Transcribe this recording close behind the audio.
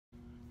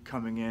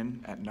Coming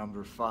in at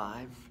number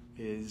 5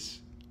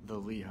 is the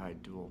Lehigh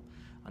Duel,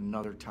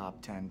 another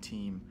top 10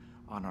 team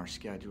on our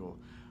schedule.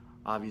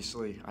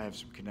 Obviously, I have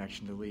some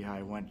connection to Lehigh.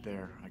 I went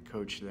there, I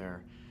coached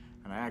there,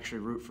 and I actually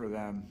root for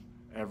them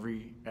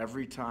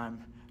every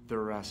time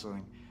they're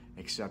wrestling,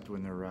 except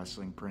when they're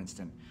wrestling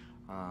Princeton.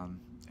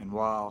 And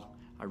while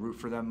I root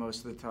for them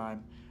most of the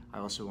time, I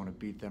also want to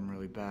beat them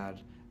really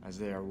bad, as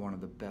they are one of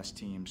the best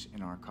teams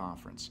in our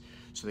conference.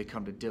 So they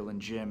come to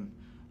Dillon Gym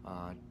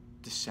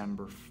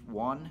December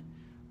 1.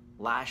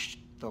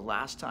 The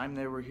last time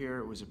they were here,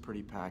 it was a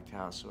pretty packed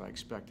house, so I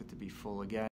expect it to be full again.